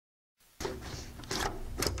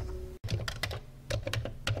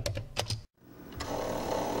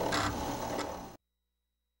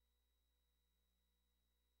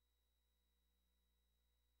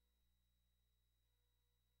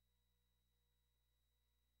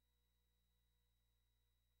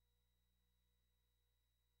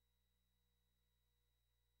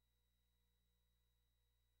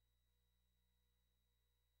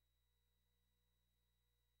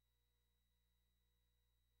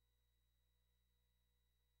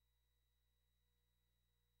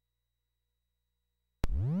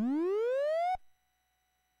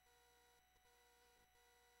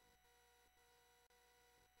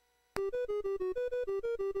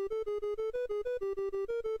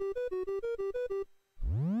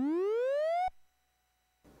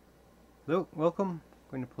Hello, welcome. I'm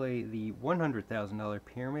going to play the $100,000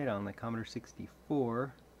 Pyramid on the Commodore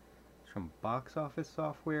 64. It's from Box Office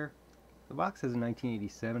Software. The box has a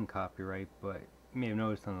 1987 copyright, but you may have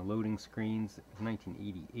noticed on the loading screens it's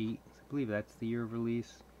 1988. So I believe that's the year of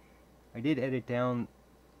release. I did edit down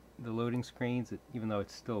the loading screens, even though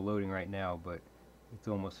it's still loading right now, but it's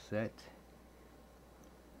almost set.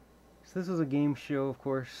 So this was a game show, of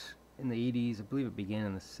course, in the 80s. I believe it began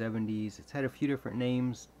in the 70s. It's had a few different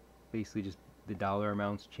names, basically just the dollar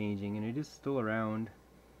amounts changing, and it is still around.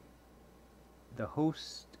 The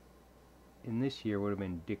host in this year would have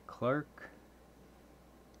been Dick Clark.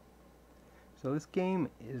 So this game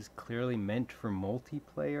is clearly meant for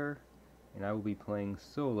multiplayer, and I will be playing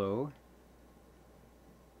solo.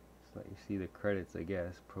 Just let you see the credits, I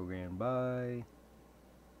guess. Programmed by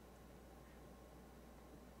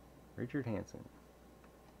Richard Hansen.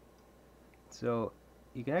 So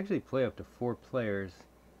you can actually play up to 4 players.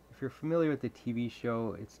 If you're familiar with the TV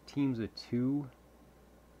show, it's teams of 2.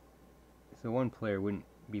 So one player wouldn't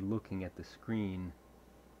be looking at the screen.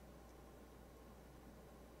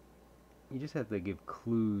 You just have to give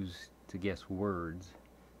clues to guess words.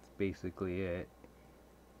 That's basically it.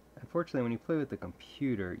 Unfortunately, when you play with the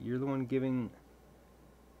computer, you're the one giving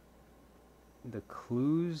the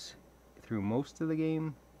clues through most of the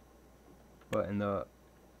game, but in the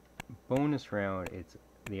bonus round, it's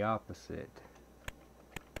the opposite.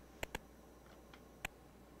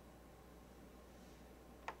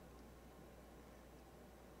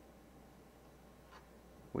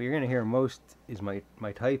 What you're going to hear most is my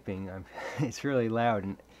typing. It's really loud,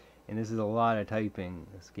 and this is a lot of typing,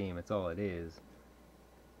 this game. That's all it is.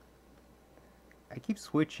 I keep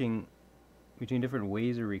switching between different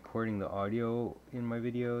ways of recording the audio in my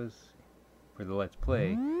videos for the Let's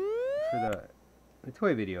Play. For the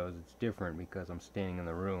toy videos, it's different because I'm standing in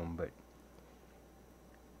the room, but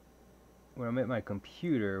when I'm at my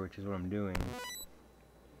computer, which is what I'm doing,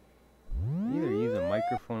 either use a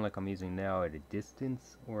microphone like I'm using now at a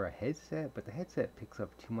distance or a headset, but the headset picks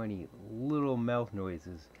up too many little mouth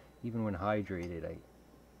noises. Even when hydrated, I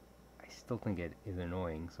still think it is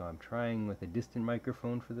annoying, so I'm trying with a distant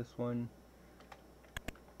microphone for this one.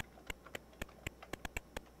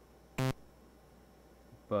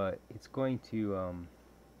 But it's going to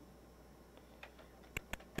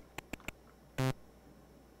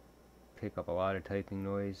pick up a lot of typing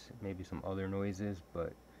noise, maybe some other noises,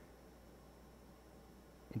 but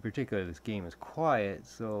in particular this game is quiet,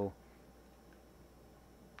 so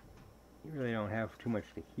you really don't have too much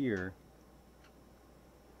to hear.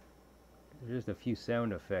 There's just a few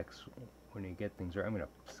sound effects when you get things right. I'm going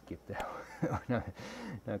to skip that one.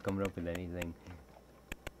 not coming up with anything.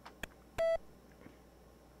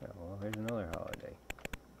 Oh, well, here's another holiday.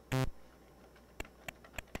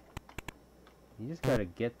 You just got to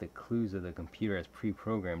get the clues of the computer as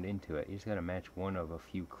pre-programmed into it. You just got to match one of a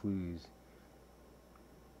few clues.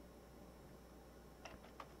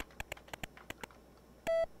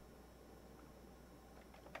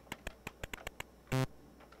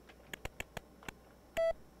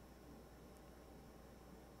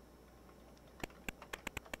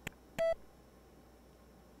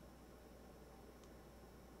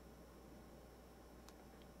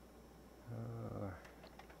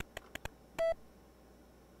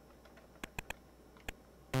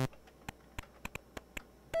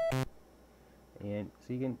 And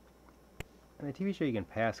so you can, on the TV show you can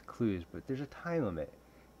pass clues, but there's a time limit.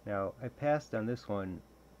 Now, I passed on this one,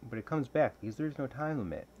 but it comes back because there's no time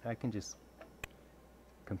limit. I can just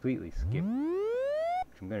completely skip,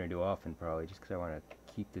 which I'm going to do often probably, just because I want to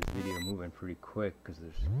keep this video moving pretty quick, because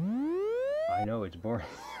I know it's boring,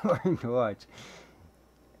 boring to watch.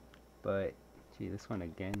 But, gee, this one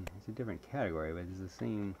again, it's a different category, but it's the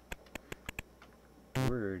same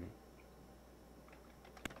word.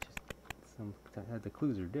 The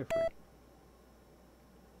clues are different.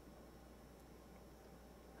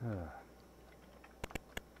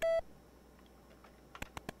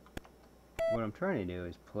 What I'm trying to do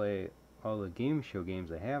is play all the game show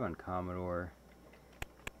games I have on Commodore.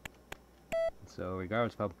 So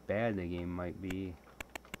regardless of how bad the game might be,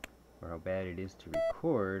 or how bad it is to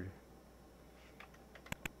record,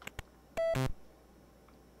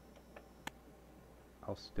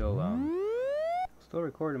 I'll still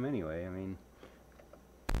record them anyway. I mean,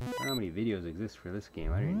 I don't know how many videos exist for this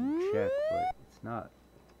game. I didn't check, but it's not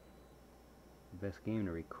the best game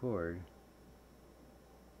to record.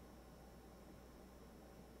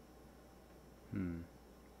 I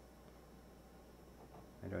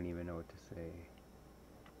don't even know what to say.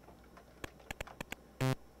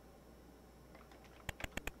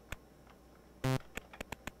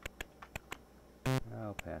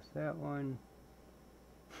 I'll pass past that one.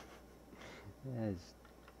 That's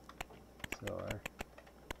bizarre.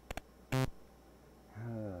 I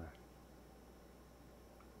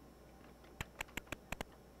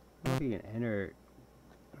don't know if you can enter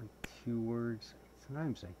like 2 words.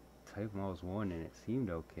 Sometimes I type them all as one and it seemed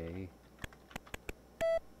okay.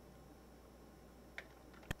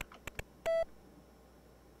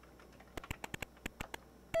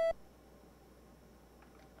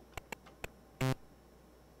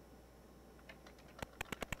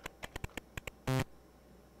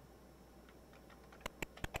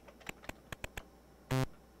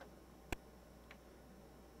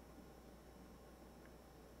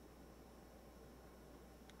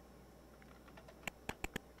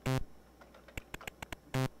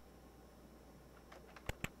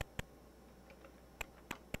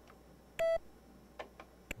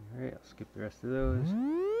 Alright, I'll skip the rest of those.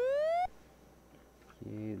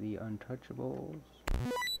 Okay, the Untouchables.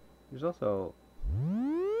 There's also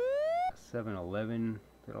a 7-Eleven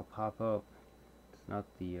that'll pop up. It's not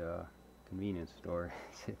the convenience store.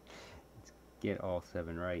 It's get all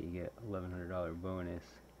 7 right, you get $1,100 bonus.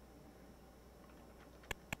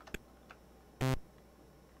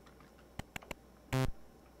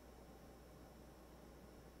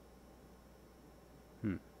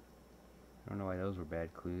 I don't know why those were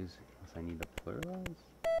bad clues, unless I need to pluralize?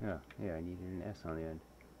 Yeah, I needed an S on the end.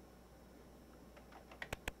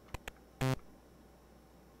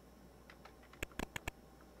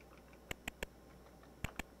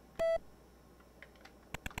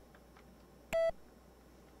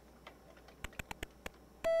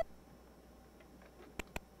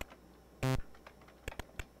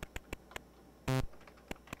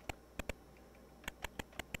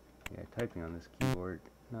 Yeah, typing on this keyboard,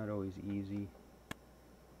 not always easy.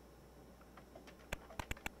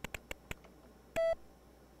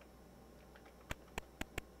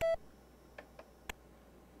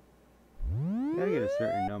 You gotta get a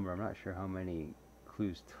certain number. I'm not sure how many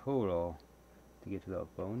clues total to get to the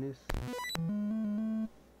bonus.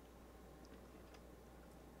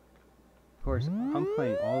 Of course, I'm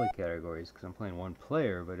playing all the categories because I'm playing one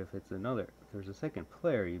player, but if there's a second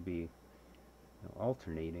player, you'd be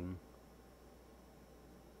alternating.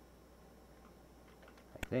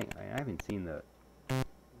 I think. I haven't seen the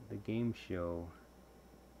game show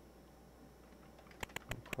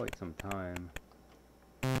in quite some time.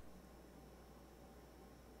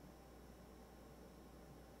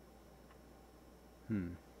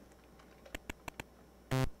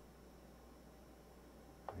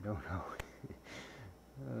 I don't know.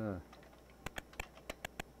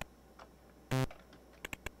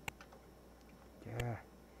 Yeah.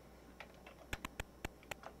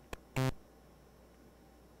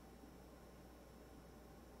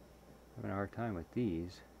 Having a hard time with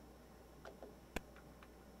these.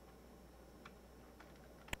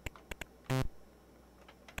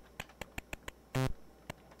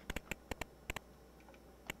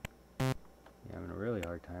 Yeah, having a really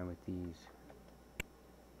hard time with these.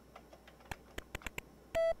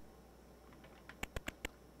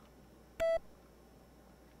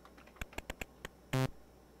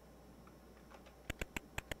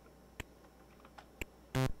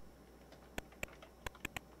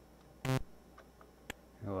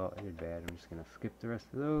 Well, I did bad. I'm just gonna skip the rest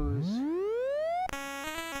of those.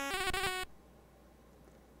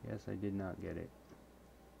 Yes, I did not get it.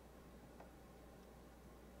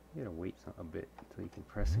 You gotta wait a bit until you can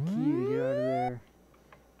press a key to get out of there.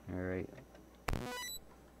 Alright.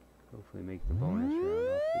 Hopefully make the bonus round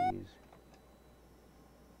off these.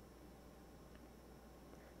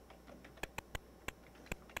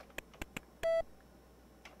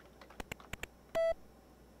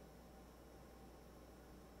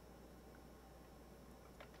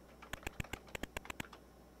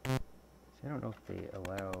 See, I don't know if they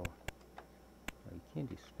allow... Oh, you can't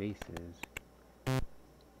do spaces.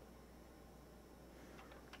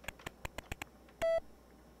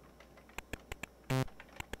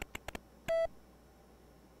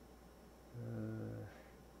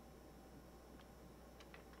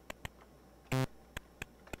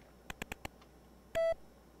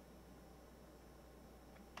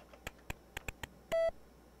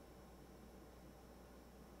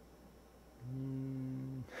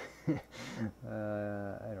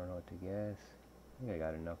 I don't know what to guess. I think I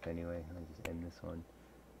got enough anyway. I'll just end this one.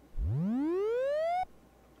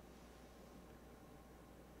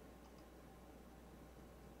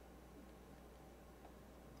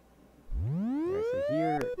 Alright, so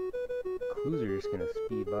here, clues are just gonna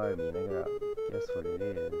speed by me and I gotta guess what it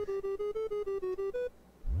is.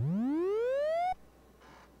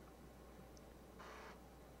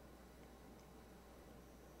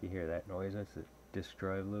 hear that noise. That's the disk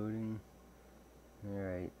drive loading.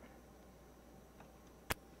 Alright.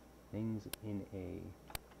 Things in A.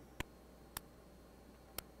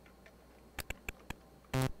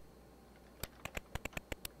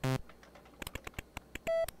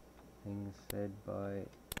 Things said by,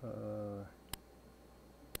 yeah.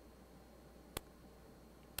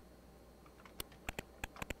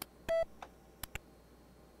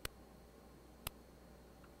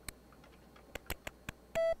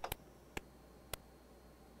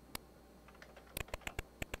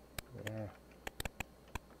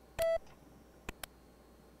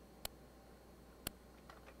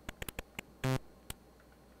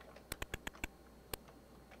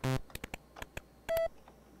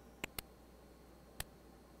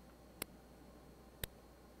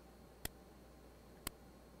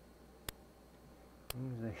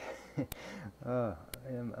 Seems like, oh,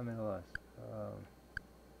 I'm at a loss.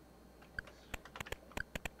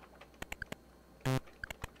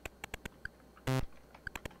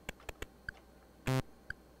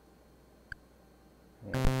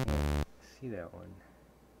 Yeah, I can't see that one.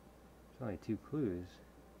 There's only 2 clues.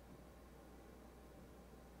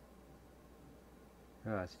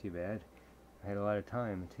 Oh, that's too bad. I had a lot of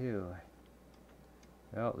time, too.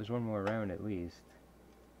 Well, there's one more round at least.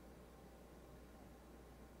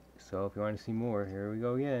 So if you want to see more, here we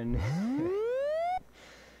go again.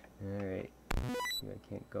 Alright. See if I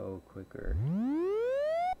can't go quicker.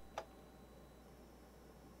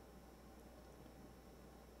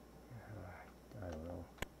 I don't know.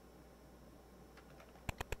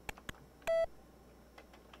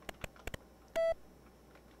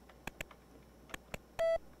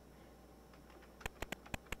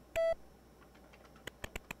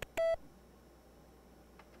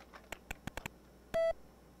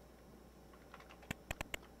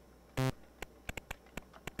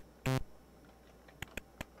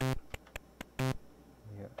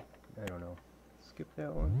 I don't know. Skip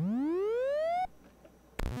that one.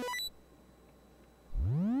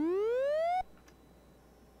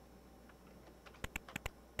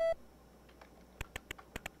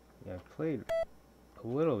 Yeah, I've played a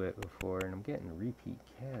little bit before, and I'm getting repeat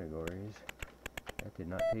categories. That did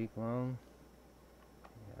not take long.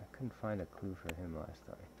 Yeah, I couldn't find a clue for him last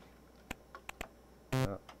time.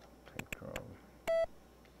 Oh, typed wrong.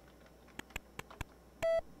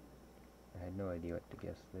 I had no idea what to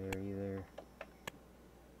guess there either.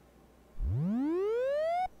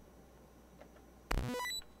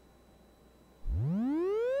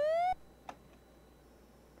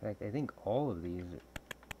 In fact, I think all of these, this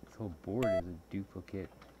whole board is a duplicate.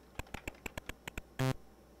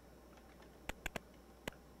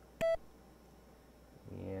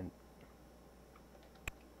 And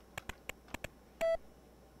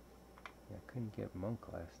yeah, I couldn't get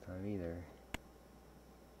Monk last time either.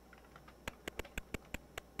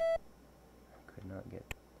 I could not get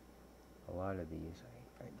a lot of these.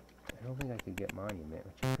 I don't think I could get Monument,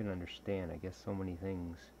 which I couldn't understand. I guess so many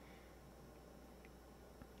things.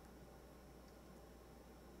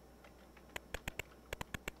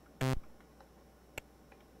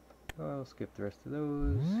 I'll skip the rest of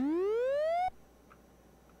those.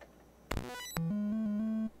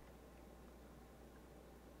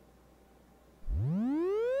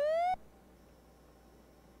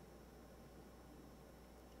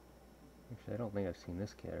 Actually, I don't think I've seen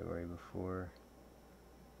this category before.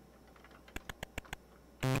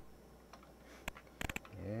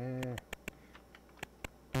 Yeah.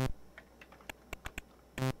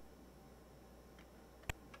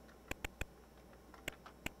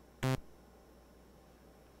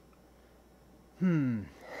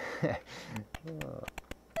 Oh,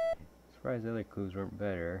 surprised the other clues weren't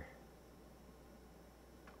better.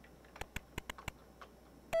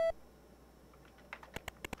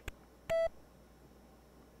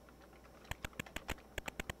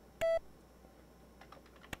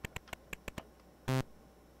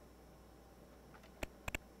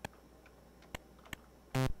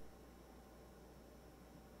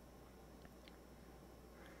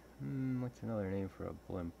 What's another name for a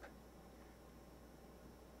blimp?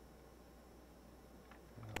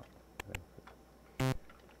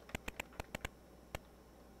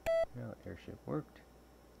 No, airship worked.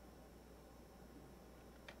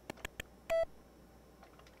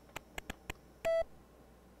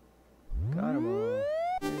 Got 'em all.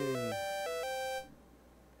 Yay.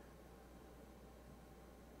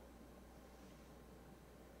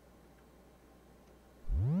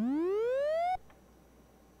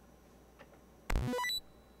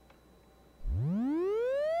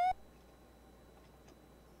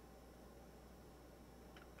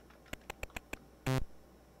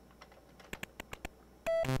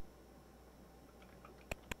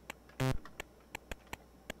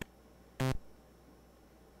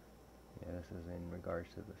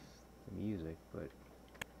 to the music, but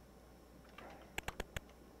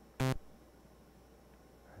I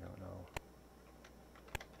don't know.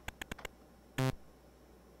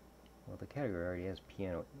 Well, the category already has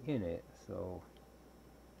piano in it, so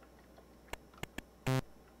I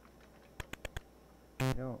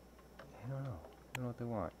don't know. I don't know what they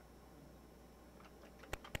want.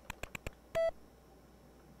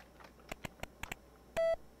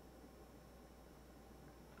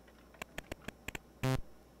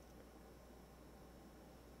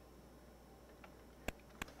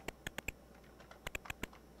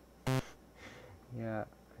 Yeah,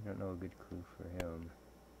 I don't know a good clue for him.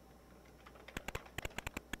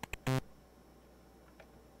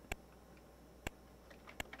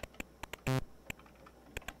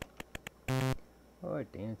 Oh,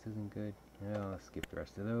 dance isn't good. Yeah, I'll skip the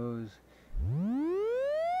rest of those. I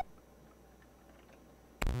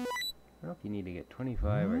don't know if you need to get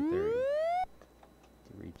 25 or 30 to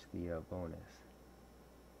reach the bonus.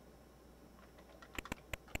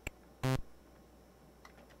 I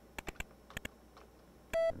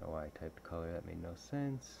don't know why I typed color, that made no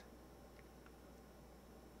sense.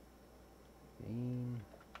 Green.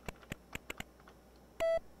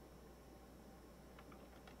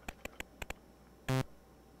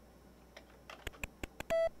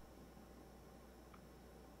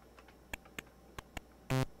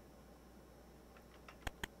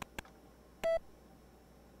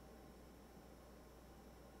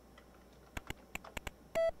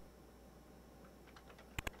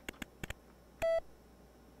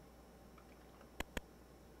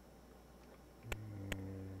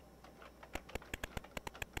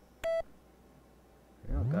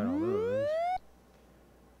 Well, got all those.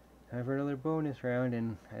 Time for another bonus round,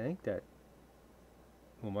 and I think that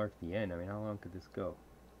will mark the end. I mean, how long could this go?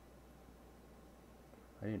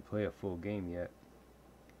 I didn't play a full game yet.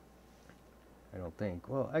 I don't think.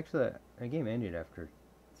 Well, actually, the game ended after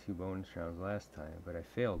 2 bonus rounds last time, but I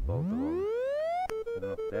failed both of them. I don't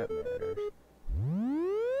know if that matters.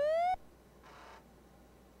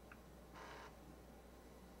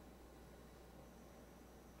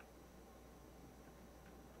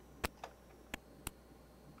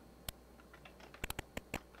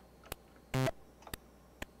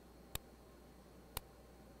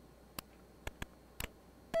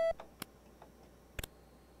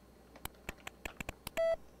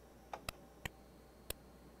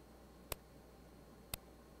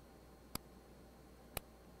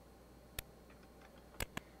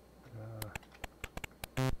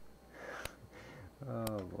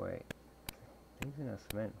 Oh boy. Things in a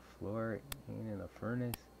cement floor and in a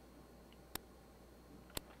furnace.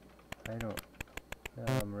 I don't...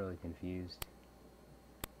 I'm really confused.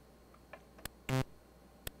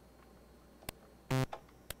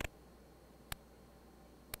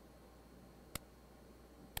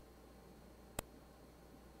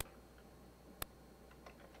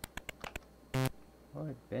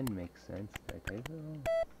 Well, Ben makes sense. Did I type it wrong?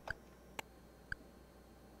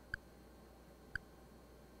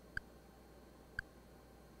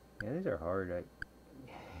 Yeah, these are hard. At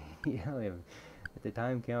the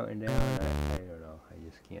time counting down, I don't know. I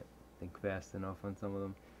just can't think fast enough on some of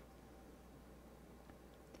them.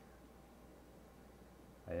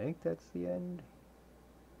 I think that's the end.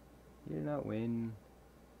 You did not win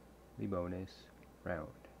the bonus round.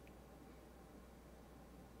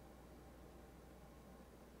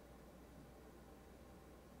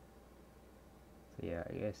 So yeah,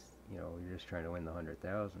 I guess, you're just trying to win the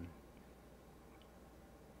 100,000.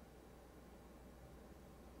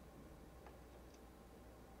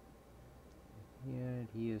 Yeah,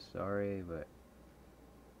 he is sorry, but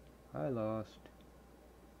I lost.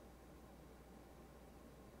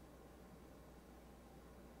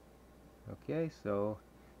 Okay, so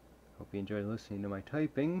hope you enjoyed listening to my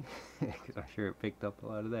typing, because I'm sure it picked up a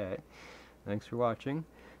lot of that. Thanks for watching.